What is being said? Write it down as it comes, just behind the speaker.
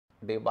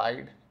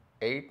divide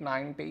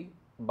 890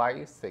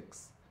 by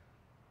 6.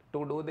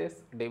 To do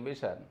this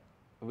division,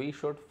 we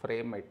should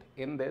frame it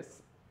in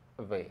this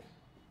way.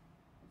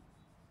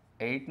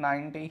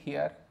 890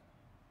 here,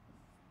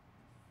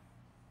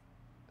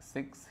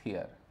 6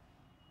 here.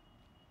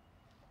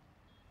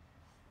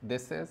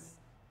 This is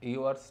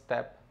your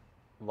step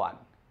 1.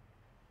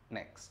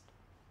 Next,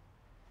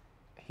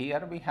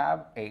 here we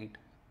have 8,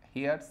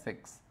 here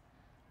 6.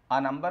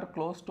 A number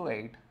close to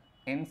 8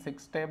 in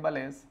 6 table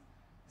is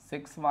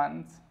 6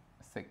 ones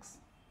 6.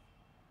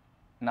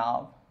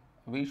 Now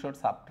we should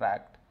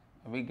subtract,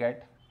 we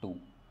get 2.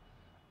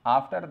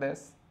 After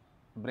this,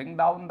 bring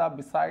down the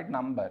beside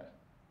number,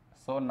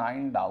 so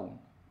 9 down,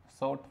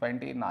 so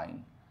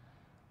 29.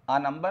 A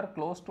number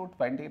close to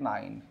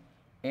 29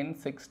 in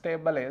 6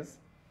 table is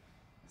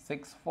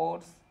 6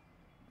 fours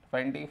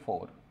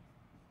 24.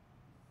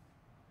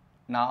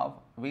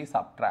 Now we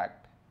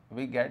subtract,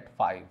 we get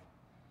 5.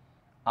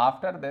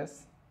 After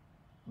this,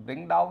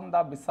 bring down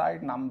the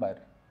beside number,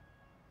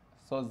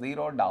 so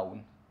 0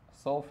 down,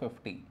 so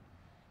 50.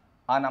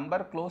 A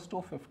number close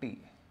to 50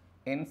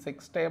 in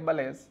 6 table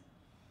is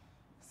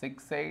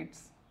 6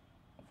 eights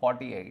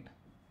 48.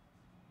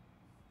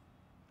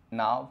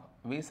 Now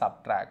we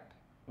subtract,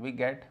 we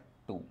get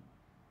 2.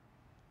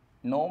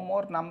 No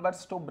more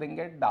numbers to bring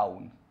it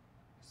down,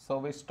 so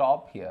we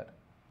stop here.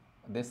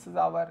 This is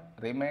our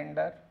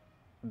remainder,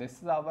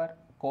 this is our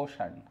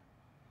quotient.